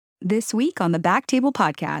This week on the Back Table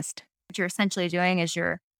Podcast. What you're essentially doing is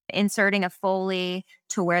you're inserting a Foley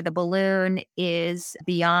to where the balloon is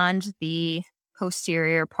beyond the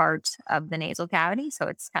posterior part of the nasal cavity. So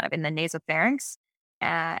it's kind of in the nasopharynx.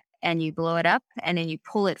 And you blow it up and then you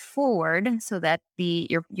pull it forward so that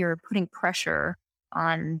you're putting pressure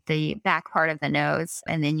on the back part of the nose.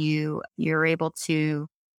 And then you're able to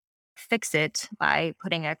fix it by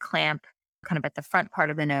putting a clamp kind of at the front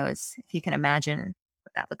part of the nose, if you can imagine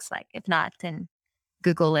what that looks like. If not, then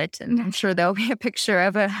Google it, and I'm sure there'll be a picture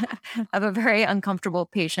of a very uncomfortable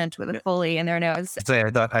patient with a Foley in their nose.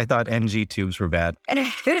 I thought NG tubes were bad.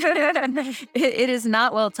 It is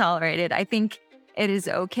not well tolerated. I think it is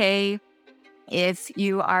okay if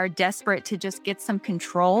you are desperate to just get some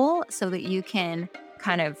control so that you can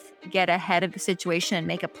kind of get ahead of the situation and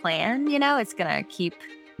make a plan. It's going to keep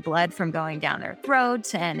blood from going down their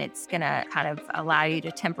throat, and it's going to kind of allow you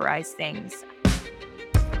to temporize things.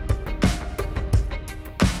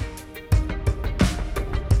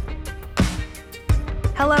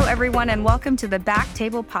 Hello, everyone, and welcome to the Back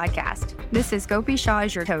Table Podcast. This is Gopi Shah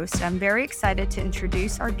as your host. I'm very excited to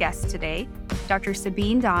introduce our guest today, Dr.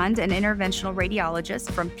 Sabeen Dhand, an interventional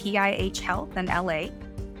radiologist from PIH Health in LA,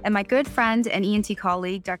 and my good friend and ENT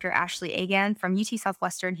colleague, Dr. Ashley Agan from UT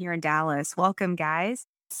Southwestern here in Dallas. Welcome, guys.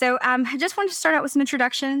 So I just wanted to start out with some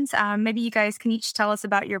introductions. Maybe you guys can each tell us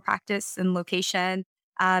about your practice and location.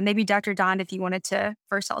 Maybe Dr. Dhand, if you wanted to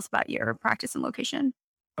first tell us about your practice and location.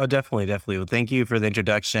 Oh, definitely. Well, thank you for the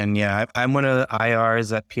introduction. Yeah, I'm one of the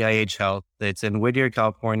IRs at PIH Health. It's in Whittier,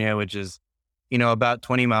 California, which is, about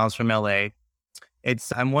 20 miles from LA.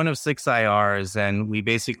 I'm one of 6 IRs, and we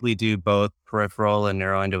basically do both peripheral and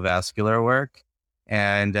neuroendovascular work.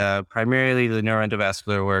 And primarily the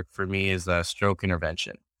neuroendovascular work for me is stroke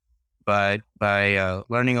intervention. But by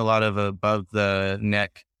learning a lot of above the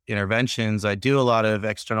neck interventions, I do a lot of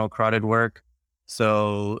external carotid work.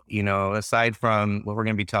 So, aside from what we're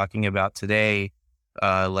going to be talking about today,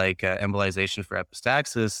 like embolization for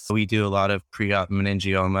epistaxis, we do a lot of pre-op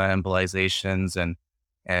meningioma embolizations and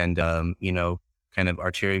kind of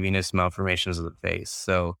arteriovenous malformations of the face.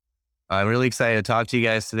 So I'm really excited to talk to you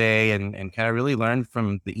guys today and kind of really learn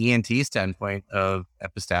from the ENT standpoint of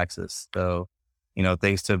epistaxis. So,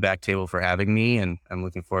 thanks to Back Table for having me, and I'm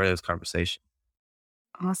looking forward to this conversation.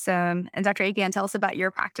 Awesome. And Dr. Agan, tell us about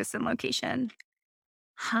your practice and location.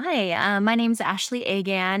 Hi, my name is Ashley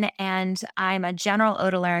Agan, and I'm a general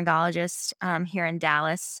otolaryngologist here in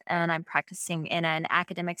Dallas, and I'm practicing in an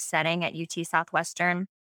academic setting at UT Southwestern.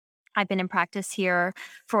 I've been in practice here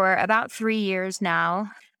for about 3 years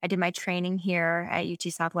now. I did my training here at UT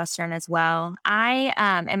Southwestern as well. I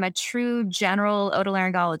am a true general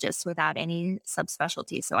otolaryngologist without any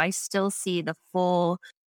subspecialty, so I still see the full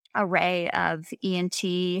array of ENT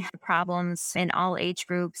problems in all age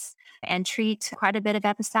groups and treat quite a bit of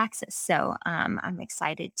epistaxis. So I'm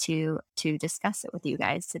excited to discuss it with you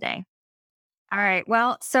guys today. All right.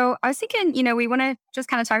 Well, so I was thinking, we want to just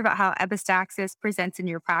kind of talk about how epistaxis presents in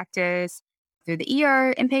your practice through the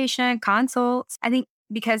ER, inpatient, consults. I think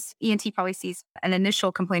because ENT probably sees an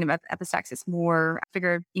initial complaint of epistaxis more. I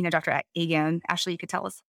figured, Dr. Agan, Ashley, you could tell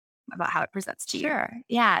us about how it presents to you. Sure.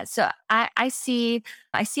 Yeah. So I see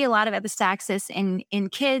a lot of epistaxis in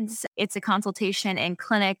kids. It's a consultation in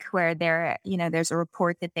clinic where there's a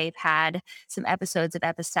report that they've had some episodes of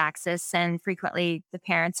epistaxis, and frequently the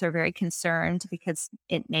parents are very concerned because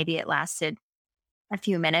it lasted a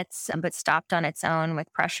few minutes, but stopped on its own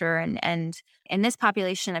with pressure. And in this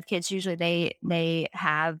population of kids, usually they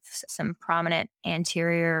have some prominent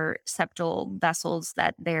anterior septal vessels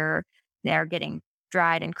that they're getting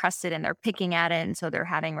dried and crusted, and they're picking at it, and so they're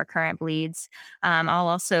having recurrent bleeds.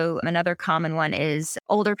 Another common one is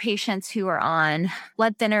older patients who are on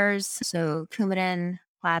blood thinners, so Coumadin,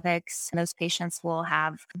 Plavix. Those patients will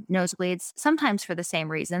have nosebleeds, sometimes for the same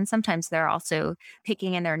reason. Sometimes they're also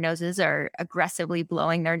picking in their noses or aggressively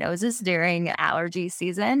blowing their noses during allergy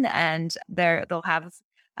season, and they'll have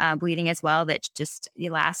bleeding as well that just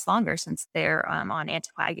lasts longer since they're on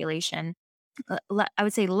anticoagulation. I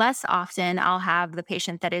would say less often I'll have the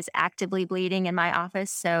patient that is actively bleeding in my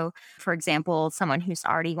office. So, for example, someone who's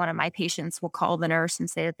already one of my patients will call the nurse and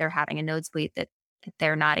say that they're having a nosebleed that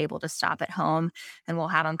they're not able to stop at home, and we'll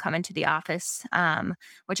have them come into the office,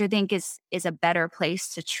 which I think is a better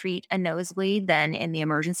place to treat a nosebleed than in the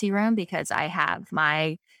emergency room, because I have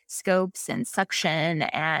my scopes and suction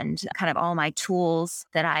and kind of all my tools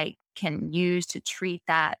that I can use to treat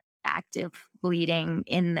that active bleeding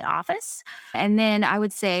in the office. And then I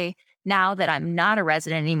would say now that I'm not a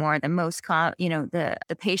resident anymore, the most the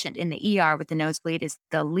patient in the ER with the nosebleed is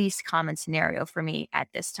the least common scenario for me at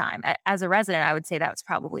this time. As a resident, I would say that was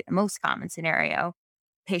probably the most common scenario.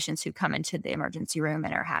 Patients who come into the emergency room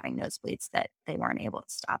and are having nosebleeds that they weren't able to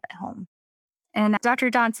stop at home. And Dr.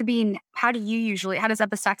 Dawn, Sabine, how does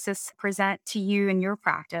epistaxis present to you in your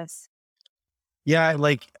practice? Yeah,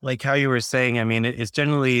 like how you were saying, I mean, it's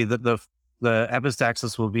generally the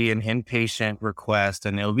epistaxis will be an inpatient request,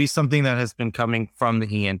 and it'll be something that has been coming from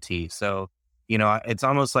the ENT. So, it's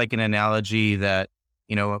almost like an analogy that,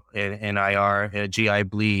 in IR, a GI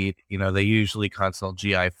bleed, they usually consult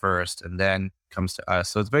GI first and then comes to us.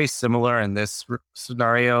 So it's very similar in this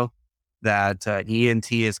scenario that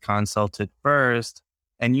ENT is consulted first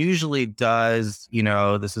and usually does,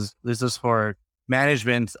 this is for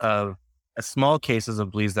management of small cases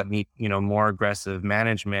of bleeds that need, more aggressive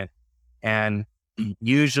management. And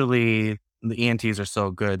usually the ENTs are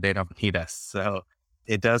so good, they don't need us. So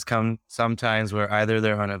it does come sometimes where either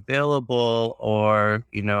they're unavailable or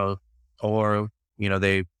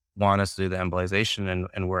they want us to do the embolization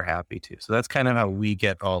and we're happy to. So that's kind of how we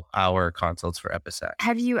get all our consults for epistaxis.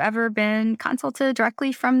 Have you ever been consulted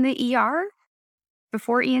directly from the ER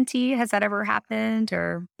before ENT? Has that ever happened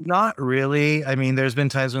or? Not really. I mean, there's been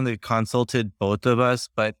times when they consulted both of us,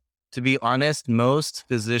 but to be honest, most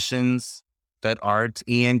physicians that aren't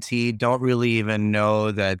ENT don't really even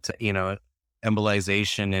know that,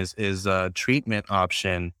 embolization is a treatment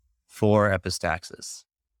option for epistaxis.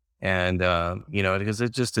 And, because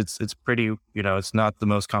it's pretty, it's not the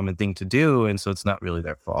most common thing to do. And so it's not really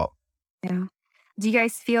their fault. Yeah. Do you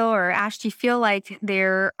guys feel, or Ash, do you feel like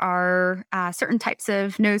there are certain types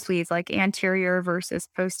of nosebleeds, like anterior versus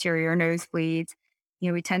posterior nosebleeds?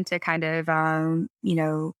 We tend to kind of,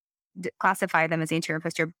 classify them as anterior and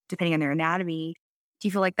posterior depending on their anatomy. Do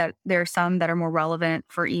you feel like that there are some that are more relevant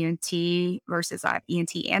for ENT versus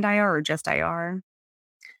ENT and IR, or just IR?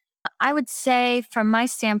 I would say from my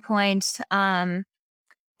standpoint, an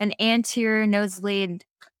anterior nosebleed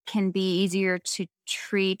can be easier to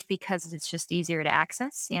treat because it's just easier to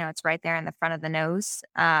access. It's right there in the front of the nose.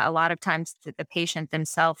 A lot of times the patient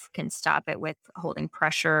themselves can stop it with holding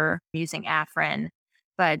pressure using Afrin.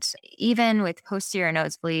 But even with posterior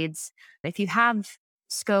nosebleeds, if you have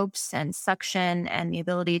scopes and suction and the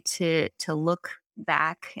ability to look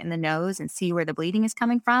back in the nose and see where the bleeding is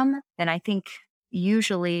coming from, then I think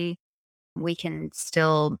usually we can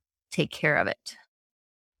still take care of it.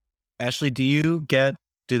 Ashley, do you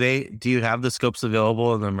have the scopes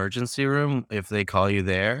available in the emergency room if they call you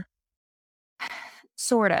there?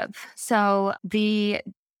 Sort of. So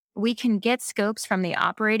we can get scopes from the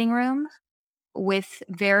operating room with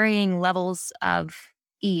varying levels of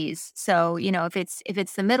ease. So, if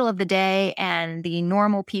it's the middle of the day and the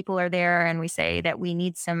normal people are there and we say that we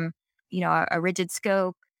need some, a rigid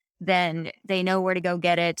scope, then they know where to go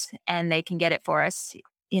get it and they can get it for us.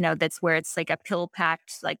 That's where it's like a pill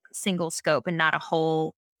packed, like single scope and not a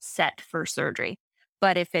whole set for surgery.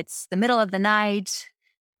 But if it's the middle of the night,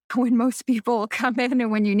 when most people come in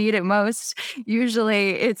and when you need it most,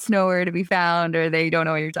 usually it's nowhere to be found or they don't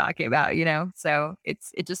know what you're talking about, So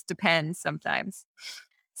it just depends sometimes.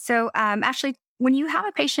 So, Ashley, when you have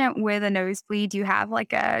a patient with a nosebleed, do you have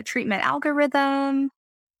like a treatment algorithm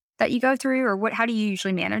that you go through, or how do you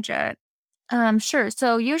usually manage it? Sure.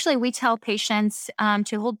 So usually we tell patients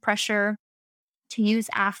to hold pressure, to use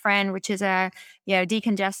Afrin, which is a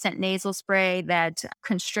decongestant nasal spray that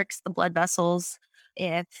constricts the blood vessels.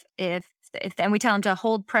 If then we tell them to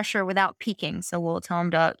hold pressure without peaking. So we'll tell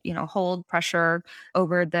them to, hold pressure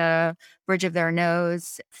over the bridge of their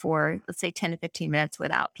nose for, let's say, 10 to 15 minutes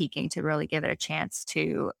without peaking to really give it a chance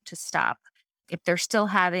to stop. If they're still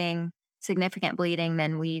having significant bleeding,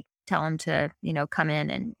 then we tell them to, come in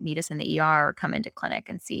and meet us in the ER or come into clinic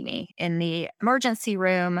and see me. In the emergency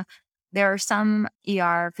room, there are some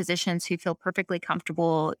ER physicians who feel perfectly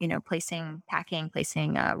comfortable, placing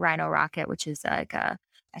a Rhino Rocket, which is like a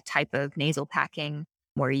type of nasal packing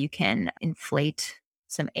where you can inflate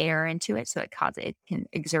some air into it. So it can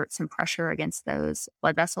exert some pressure against those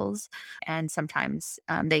blood vessels. And sometimes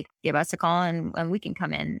they give us a call and we can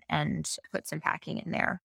come in and put some packing in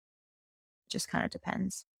there. It just kind of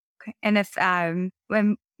depends. Okay. And if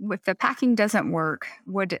the packing doesn't work,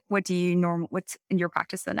 what's in your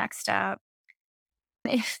practice the next step?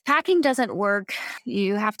 If packing doesn't work,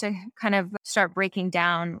 you have to kind of start breaking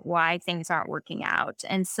down why things aren't working out.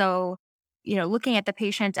 And so looking at the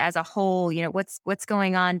patient as a whole, what's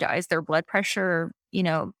going on? Is their blood pressure,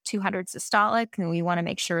 200 systolic? And we want to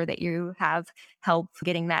make sure that you have help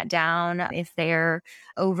getting that down. If they're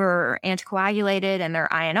over anticoagulated and their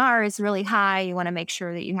INR is really high, you want to make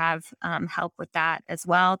sure that you have help with that as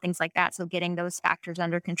well, things like that. So getting those factors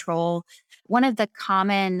under control. One of the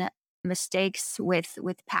common mistakes with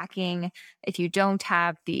packing, if you don't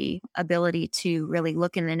have the ability to really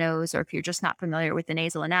look in the nose, or if you're just not familiar with the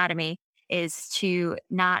nasal anatomy, is to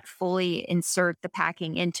not fully insert the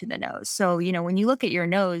packing into the nose. So, when you look at your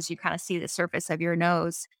nose, you kind of see the surface of your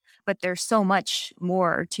nose, but there's so much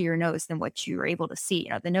more to your nose than what you're able to see.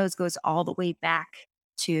 The nose goes all the way back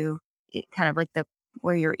to kind of like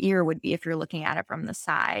where your ear would be if you're looking at it from the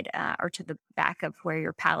side, or to the back of where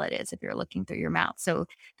your palate is if you're looking through your mouth. So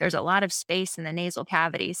there's a lot of space in the nasal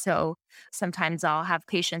cavity. So sometimes I'll have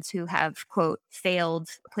patients who have, quote, failed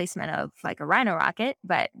placement of like a rhino rocket,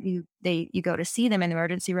 but you go to see them in the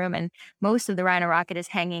emergency room, and most of the rhino rocket is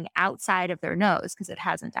hanging outside of their nose because it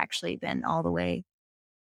hasn't actually been all the way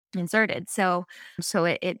inserted. So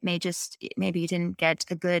it maybe you didn't get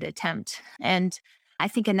a good attempt. And I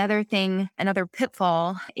think another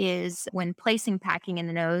pitfall is when placing packing in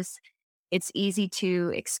the nose, it's easy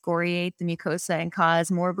to excoriate the mucosa and cause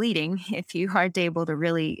more bleeding if you aren't able to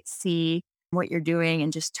really see what you're doing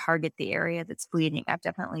and just target the area that's bleeding. I've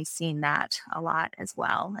definitely seen that a lot as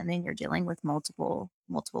well. And then you're dealing with multiple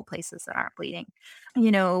places that aren't bleeding.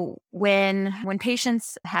 When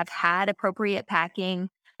patients have had appropriate packing,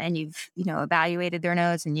 and you've, evaluated their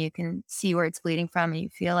nose and you can see where it's bleeding from, and you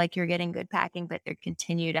feel like you're getting good packing, but they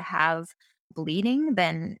continue to have bleeding,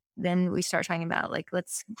 then we start talking about like,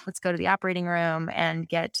 let's go to the operating room and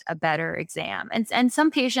get a better exam. And some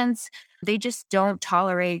patients, they just don't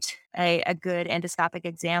tolerate a good endoscopic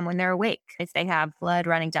exam when they're awake. If they have blood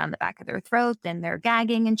running down the back of their throat, then they're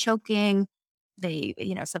gagging and choking. They,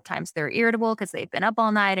 sometimes they're irritable because they've been up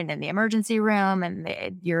all night and in the emergency room, and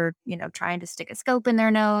you're, trying to stick a scope in their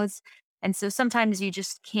nose. And so sometimes you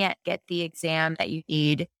just can't get the exam that you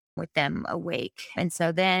need with them awake. And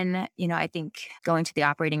so then, I think going to the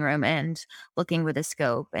operating room and looking with a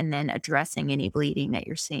scope and then addressing any bleeding that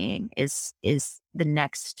you're seeing is the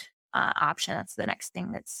next option. That's the next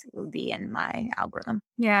thing will be in my algorithm.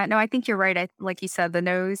 Yeah, no, I think you're right. Like you said, the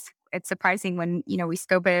nose, it's surprising when, we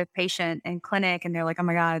scope a patient in clinic and they're like, oh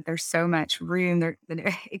my God, there's so much room.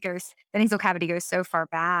 The nasal cavity goes so far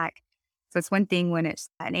back. So it's one thing when it's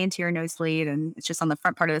an anterior nosebleed and it's just on the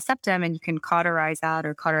front part of the septum and you can cauterize out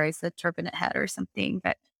or cauterize the turbinate head or something.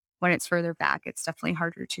 But when it's further back, it's definitely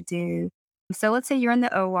harder to do. So let's say you're in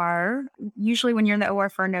the OR. Usually when you're in the OR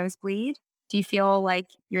for a nosebleed, do you feel like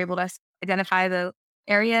you're able to identify the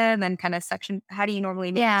area and then kind of section? How do you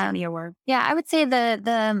normally make it in the OR? Yeah, I would say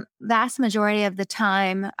the vast majority of the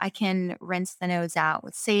time I can rinse the nose out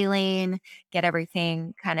with saline, get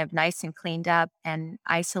everything kind of nice and cleaned up, and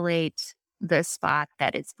isolate the spot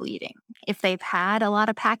that is bleeding. If they've had a lot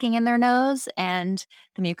of packing in their nose and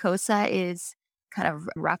the mucosa is kind of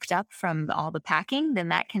roughed up from all the packing, then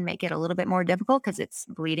that can make it a little bit more difficult because it's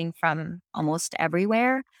bleeding from almost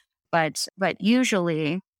everywhere. But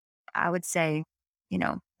usually I would say,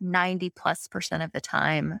 90+% of the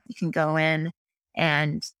time you can go in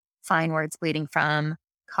and find where it's bleeding from,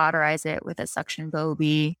 cauterize it with a suction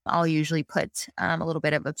Bobby. I'll usually put a little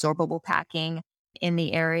bit of absorbable packing in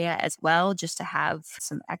the area as well, just to have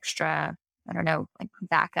some extra, like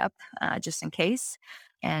backup, just in case.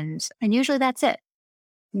 And usually that's it.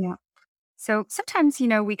 Yeah. So sometimes,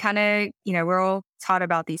 we kind of, we're all taught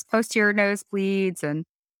about these posterior nosebleeds and,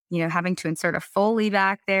 having to insert a Foley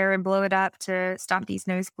back there and blow it up to stop these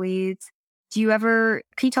nosebleeds. Can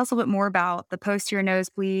you tell us a little bit more about the posterior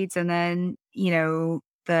nosebleeds and then, the,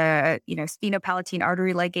 sphenopalatine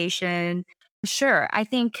artery ligation? Sure. I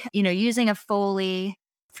think, using a Foley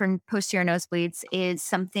for posterior nosebleeds is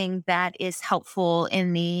something that is helpful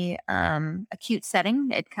in the acute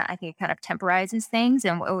setting. I think it kind of temporizes things.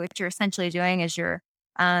 And what you're essentially doing is you're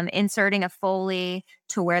inserting a Foley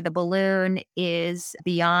to where the balloon is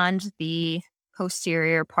beyond the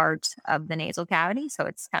posterior part of the nasal cavity. So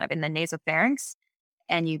it's kind of in the nasopharynx,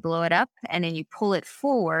 and you blow it up and then you pull it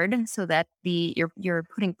forward so that you're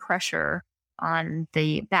putting pressure on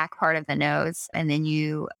the back part of the nose. And then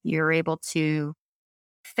you're able to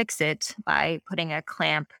fix it by putting a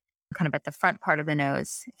clamp kind of at the front part of the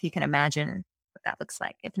nose, if you can imagine what that looks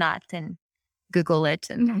like. If not, then Google it,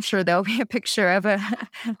 and I'm sure there'll be a picture of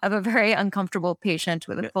a very uncomfortable patient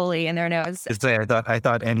with a Foley in their nose. I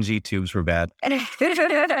thought NG tubes were bad.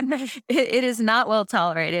 It is not well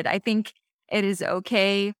tolerated. I think it is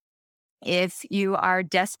okay If you are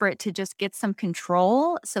desperate to just get some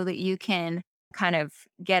control so that you can kind of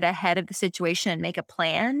get ahead of the situation and make a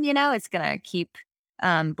plan, it's going to keep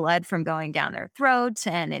blood from going down their throat,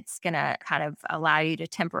 and it's going to kind of allow you to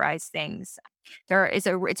temporize things. It's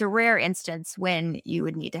a rare instance when you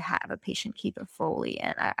would need to have a patient keep a Foley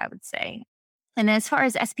in, I would say. And as far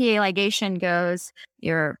as SPA ligation goes,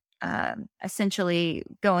 you're essentially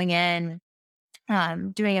going in,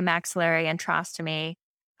 doing a maxillary antrostomy.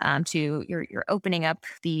 You're opening up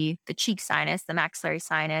the cheek sinus, the maxillary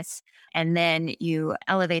sinus, and then you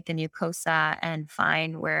elevate the mucosa and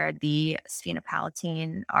find where the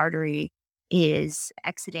sphenopalatine artery is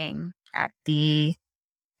exiting at the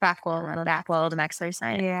back wall of the maxillary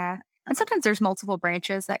sinus. Yeah. And sometimes there's multiple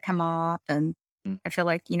branches that come off, and I feel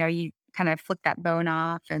like, you kind of flick that bone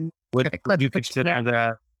off and Would you consider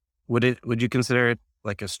that? Would you consider it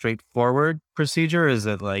like a straightforward procedure? Or is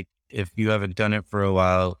it like, if you haven't done it for a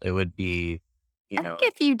while, it would be, I think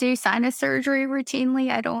if you do sinus surgery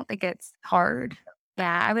routinely, I don't think it's hard.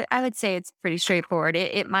 Yeah, I would say it's pretty straightforward.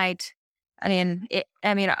 It might,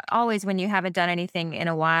 always when you haven't done anything in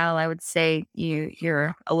a while, I would say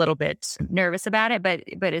you're a little bit nervous about it.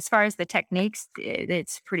 But as far as the techniques,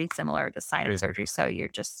 it's pretty similar to sinus surgery. So you're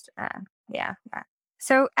just, yeah.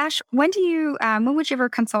 So Ash, when would you ever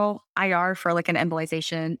consult IR for like an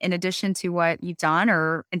embolization in addition to what you've done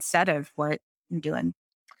or instead of what you're doing?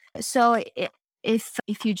 So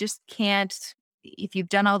if you just can't, if you've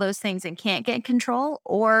done all those things and can't get control,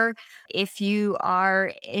 or if you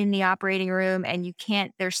are in the operating room and you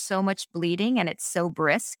can't, there's so much bleeding and it's so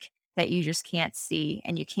brisk that you just can't see,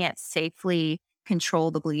 and you can't safely control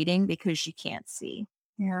the bleeding because you can't see.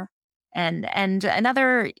 Yeah. And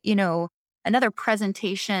another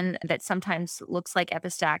presentation that sometimes looks like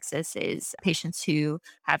epistaxis is patients who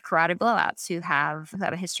have carotid blowouts, who have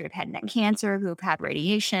a history of head and neck cancer, who have had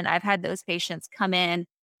radiation. I've had those patients come in,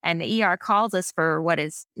 and the ER calls us for what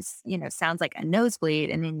is sounds like a nosebleed,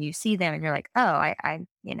 and then you see them and you're like, oh,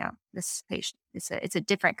 this patient, it's a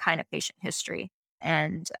different kind of patient history,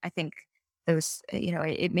 and I think those,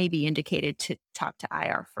 it may be indicated to talk to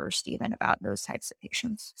IR first, even about those types of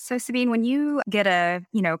patients. So Sabine, when you get a,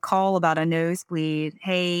 call about a nosebleed,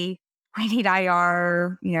 hey, I need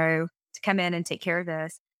IR, to come in and take care of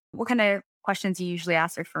this, what kind of questions do you usually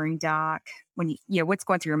ask the referring doc when what's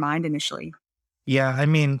going through your mind initially? Yeah,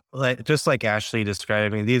 just like Ashley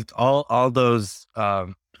described, these all those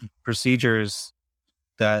procedures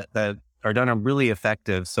that are done are really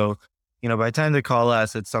effective. So, by the time they call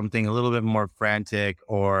us, it's something a little bit more frantic,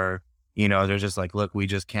 or, they're just like, look, we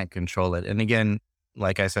just can't control it. And again,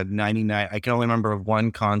 like I said, 99, I can only remember of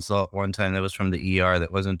one consult one time that was from the ER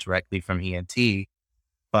that wasn't directly from ENT,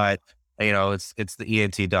 but, it's the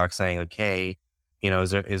ENT doc saying, okay,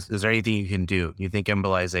 is there anything you can do? You think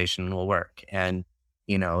embolization will work? And,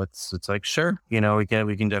 it's like, sure, we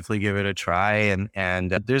can definitely give it a try.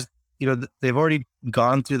 And there's, they've already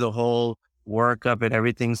gone through the whole workup and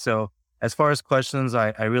everything. So as far as questions,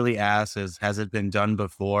 I really ask is, has it been done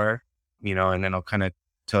before? And then I'll kind of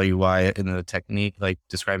tell you why in the technique, like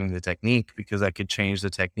describing the technique, because I could change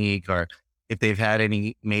the technique. Or if they've had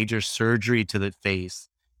any major surgery to the face,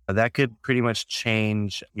 that could pretty much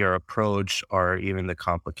change your approach or even the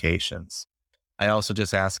complications. I also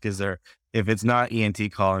just ask, if it's not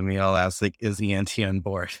ENT calling me, I'll ask, like, is ENT on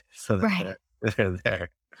board? So that they're there.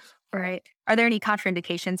 Right. Are there any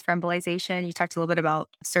contraindications for embolization? You talked a little bit about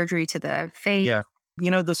surgery to the face. Yeah.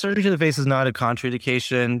 The surgery to the face is not a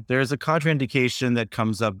contraindication. There's a contraindication that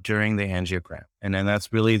comes up during the angiogram. And then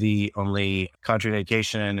that's really the only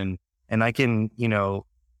contraindication. And I can,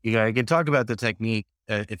 I can talk about the technique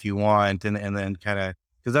if you want, and then kind of,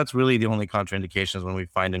 because that's really the only contraindications when we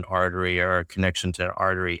find an artery or a connection to an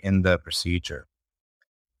artery in the procedure.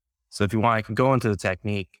 So if you want, I can go into the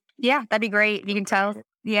technique. Yeah, that'd be great. You can tell.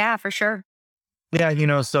 Yeah, for sure.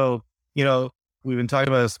 Yeah, so, we've been talking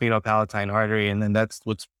about the sphenopalatine artery, and then that's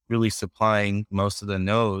what's really supplying most of the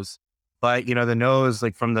nose. But, the nose,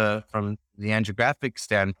 like from the angiographic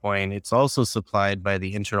standpoint, it's also supplied by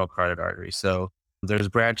the internal carotid artery. So there's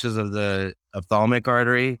branches of the ophthalmic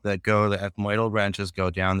artery the ethmoidal branches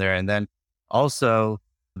go down there. And then also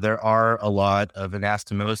there are a lot of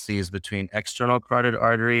anastomoses between external carotid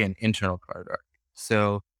artery and internal carotid artery.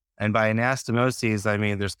 So, and by anastomoses, I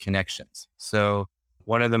mean there's connections. So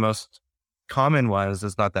one of the most common ones,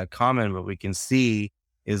 it's not that common, but we can see,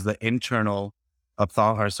 is the internal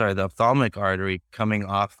the ophthalmic artery coming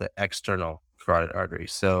off the external carotid artery.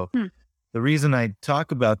 So the reason I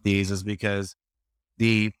talk about these is because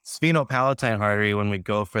the sphenopalatine artery, when we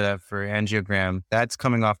go for that for angiogram, that's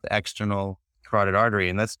coming off the external carotid artery.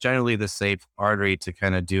 And that's generally the safe artery to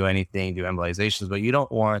kind of do anything, do embolizations, but you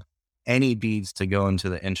don't want any beads to go into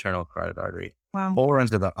the internal carotid artery or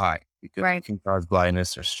into the eye because it can cause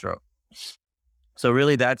blindness or stroke. So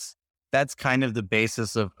really that's kind of the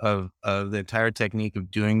basis of the entire technique of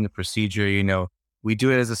doing the procedure. You know, we do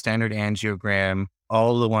it as a standard angiogram.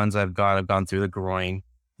 All the ones I've gone through the groin.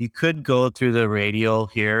 You could go through the radial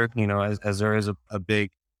here, you know, as there is a big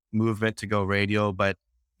movement to go radial, but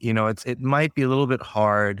you know, it might be a little bit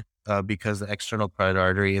hard because the external carotid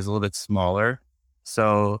artery is a little bit smaller.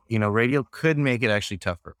 So, you know, radial could make it actually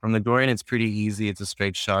tougher. From the groin, it's pretty easy. It's a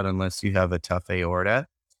straight shot unless you have a tough aorta.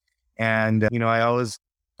 And, you know, I always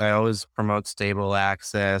promote stable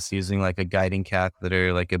access using like a guiding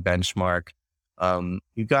catheter, like a benchmark.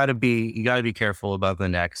 You gotta be careful about the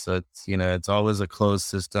neck. So it's, you know, it's always a closed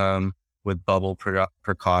system with bubble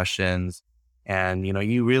precautions. And, you know,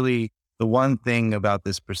 the one thing about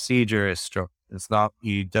this procedure is stroke.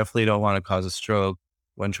 You definitely don't want to cause a stroke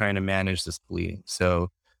when trying to manage this bleeding. So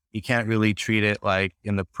you can't really treat it like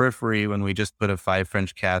in the periphery when we just put a 5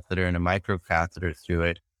 French catheter and a micro catheter through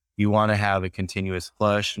it. You want to have a continuous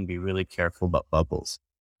flush and be really careful about bubbles.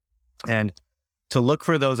 And to look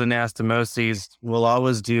for those anastomoses, we'll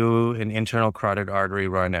always do an internal carotid artery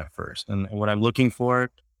run at first. And what I'm looking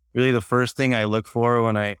for, really the first thing I look for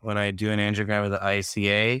when I do an angiogram with the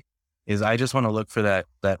ICA is I just want to look for that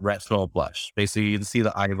retinal blush. Basically, you can see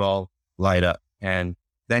the eyeball light up. And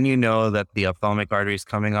then you know that the ophthalmic artery is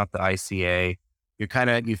coming off the ICA.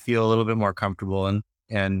 You feel a little bit more comfortable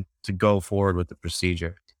and to go forward with the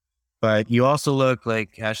procedure. But you also look,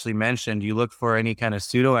 like Ashley mentioned, you look for any kind of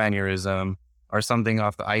pseudoaneurysm or something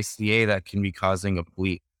off the ICA that can be causing a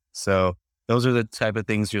bleed. So those are the type of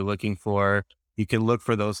things you're looking for. You can look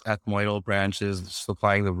for those ethmoidal branches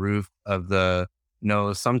supplying the roof of the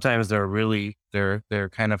nose. Sometimes they're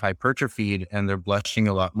kind of hypertrophied and they're blushing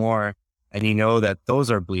a lot more. And you know that those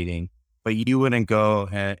are bleeding, but you wouldn't go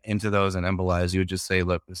into those and embolize. You would just say,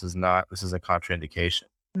 look, this is a contraindication.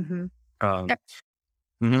 Mm-hmm.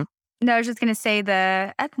 Mm-hmm. No, I was just going to say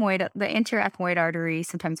the anterior ethmoid artery,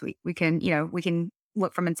 sometimes we can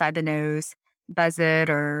look from inside the nose, buzz it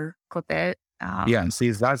or clip it. See,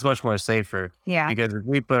 that's much more safer. Yeah. Because if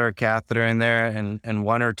we put our catheter in there and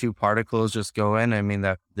 1 or 2 particles just go in, I mean,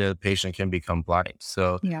 that the patient can become blind.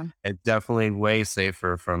 So it's definitely way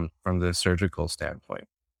safer from the surgical standpoint.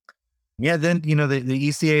 Yeah. Then, you know, the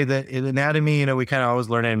ECA, the anatomy, you know, we kind of always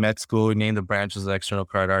learn it in med school. We name the branches of the external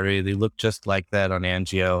carotid artery. They look just like that on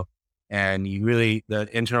angio. And the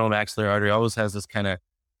internal maxillary artery always has this kind of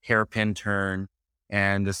hairpin turn,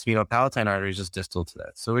 and the sphenopalatine artery is just distal to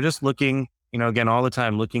that. So we're just looking, you know, again, all the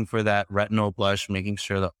time looking for that retinal blush, making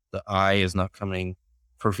sure that the eye is not coming,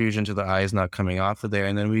 perfusion to the eye is not coming off of there.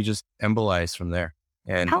 And then we just embolize from there.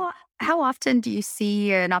 And how often do you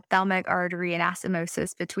see an ophthalmic artery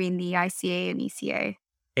anastomosis between the ICA and ECA?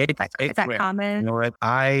 Is that common? You know what?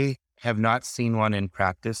 I have not seen one in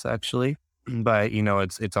practice actually, but you know,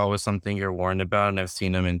 it's always something you're warned about, and I've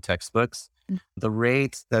seen them in textbooks. The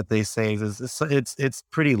rate that they say is it's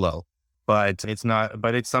pretty low, but it's not.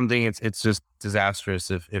 But it's something. It's just disastrous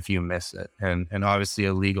if you miss it, and obviously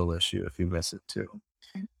a legal issue if you miss it too.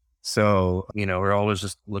 So you know, we're always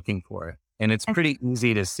just looking for it, and it's pretty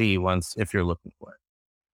easy to see if you're looking for it.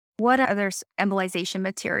 What other embolization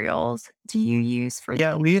materials do you use for?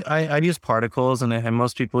 Yeah, I use particles, and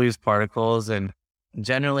most people use particles, and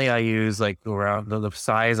generally I use like around the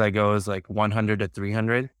size I go is like 100 to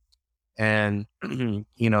 300. And,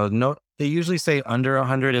 you know, they usually say under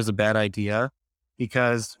 100 is a bad idea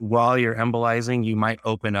because while you're embolizing, you might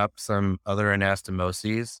open up some other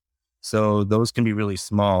anastomoses. So those can be really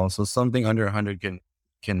small. So something under 100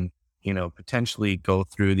 can, you know, potentially go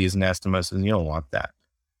through these anastomoses, and you don't want that.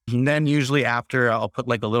 And then usually after I'll put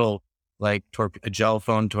like a little, like a gel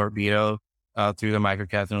foam torpedo through the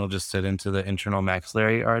microcatheter, and it'll just sit into the internal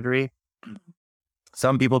maxillary artery.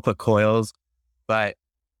 Some people put coils, but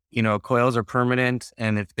you know, coils are permanent,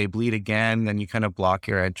 and if they bleed again, then you kind of block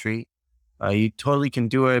your entry. You totally can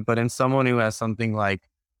do it, but in someone who has something like,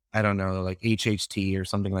 I don't know, like HHT or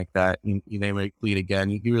something like that, they might bleed again.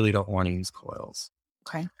 You really don't want to use coils.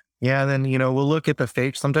 Okay. Yeah, then, you know, we'll look at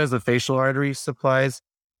sometimes the facial artery supplies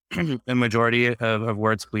the majority of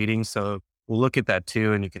where it's bleeding. So we'll look at that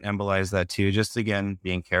too, and you can embolize that too, just again,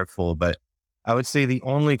 being careful. But I would say the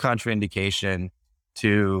only contraindication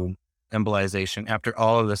to embolization after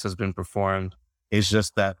all of this has been performed is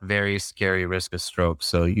just that very scary risk of stroke.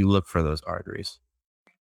 So you look for those arteries.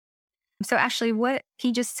 So Ashley, can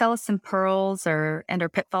you just tell us some pearls or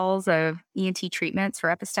pitfalls of ENT treatments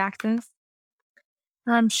for epistaxis?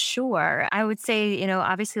 Sure. I would say,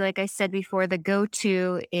 obviously, like I said before, the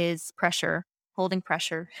go-to is pressure, holding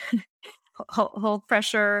pressure. Hold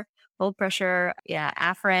pressure, hold pressure. Yeah,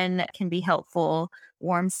 Afrin can be helpful.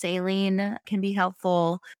 Warm saline can be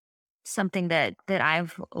helpful. Something that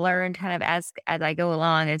I've learned kind of as I go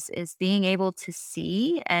along is being able to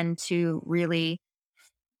see and to really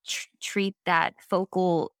treat that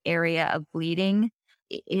focal area of bleeding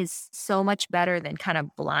is so much better than kind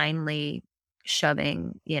of blindly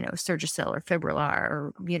shoving, Surgisil or Fibrillar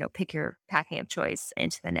or, pick your packing of choice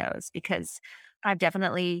into the nose, because I've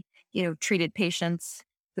definitely, treated patients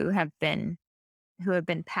who have been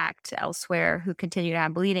packed elsewhere who continue to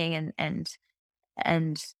have bleeding,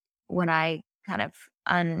 and when I kind of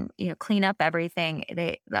clean up everything,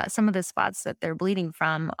 some of the spots that they're bleeding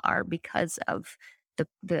from are because of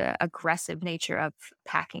the aggressive nature of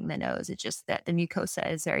packing the nose. It's just that the mucosa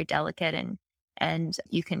is very delicate, and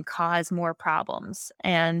you can cause more problems.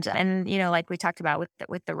 And like we talked about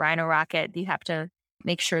with the Rhino Rocket, you have to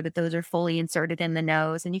make sure that those are fully inserted in the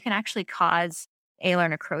nose, and you can actually cause alar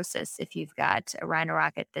necrosis if you've got a Rhino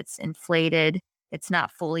Rocket that's inflated. It's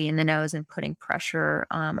not fully in the nose and putting pressure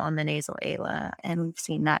on the nasal ala, and we've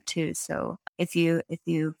seen that too. So if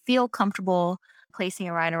you feel comfortable placing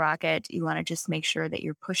a Rhino Rocket, you want to just make sure that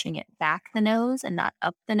you're pushing it back the nose and not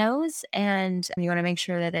up the nose, and you want to make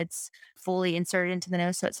sure that it's fully inserted into the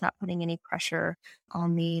nose so it's not putting any pressure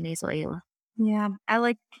on the nasal ala. Yeah, I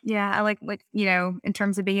like what, in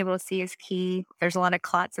terms of being able to see is key. There's a lot of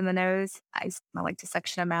clots in the nose. I like to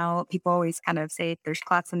section them out. People always kind of say if there's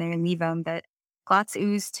clots in there and leave them, but clots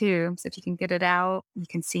ooze too. So if you can get it out, you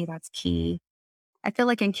can see that's key. I feel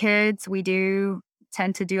like in kids, we do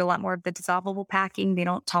tend to do a lot more of the dissolvable packing. They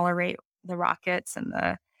don't tolerate the rockets and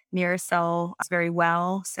the Miracell very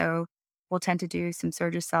well. So we'll tend to do some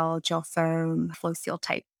Surgicel, gel foam, flow seal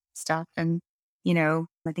type stuff. And,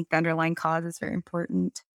 I think the underlying cause is very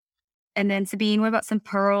important. And then Sabine, what about some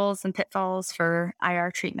pearls and pitfalls for IR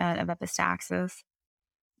treatment of epistaxis?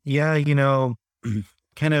 Yeah,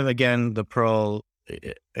 kind of again, the pearl,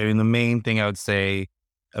 I mean, the main thing I would say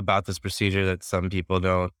about this procedure that some people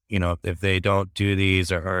don't, if they don't do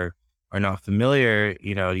these or are not familiar,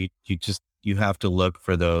 you have to look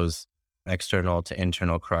for those external to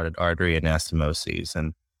internal carotid artery anastomoses.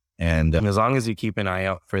 And as long as you keep an eye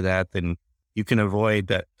out for that, then you can avoid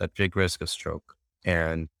that big risk of stroke.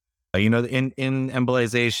 And, in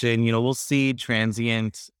embolization, we'll see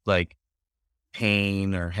transient like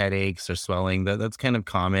pain or headaches or swelling. That's kind of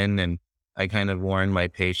common. And I kind of warned my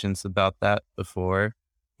patients about that before.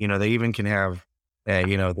 They even can have,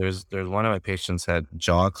 there's one of my patients had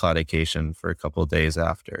jaw claudication for a couple of days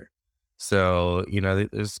after. So,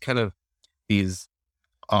 there's kind of these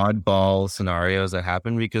oddball scenarios that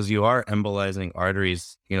happen because you are embolizing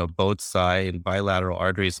arteries, both side and bilateral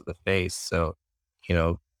arteries of the face. So,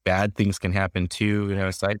 bad things can happen too.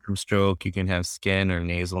 Aside from stroke, you can have skin or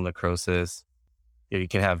nasal necrosis. You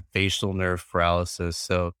can have facial nerve paralysis.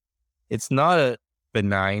 So it's not a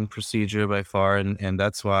benign procedure by far. And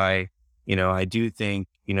that's why, I do think,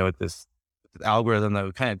 with this algorithm that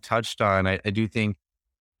we kind of touched on, I do think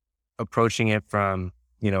approaching it from,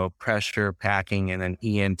 pressure, packing, and then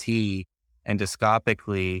ENT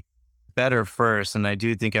endoscopically better first. And I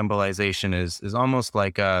do think embolization is almost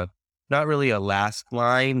like not really a last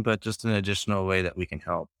line, but just an additional way that we can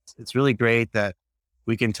help. It's really great that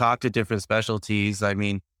we can talk to different specialties. I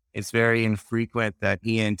mean, it's very infrequent that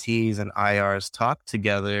ENTs and IRs talk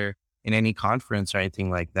together in any conference or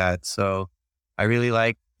anything like that. So I really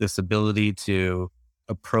like this ability to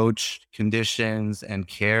approach conditions and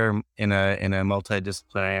care in a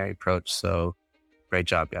multidisciplinary approach. So great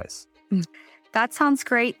job, guys. That sounds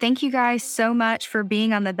great. Thank you guys so much for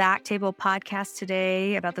being on the Back Table podcast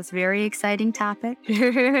today about this very exciting topic.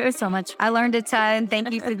 So much. I learned a ton.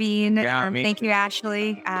 Thank you, Sabine. Thank you,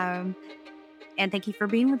 Ashley. And thank you for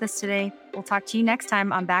being with us today. We'll talk to you next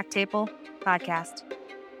time on Back Table Podcast.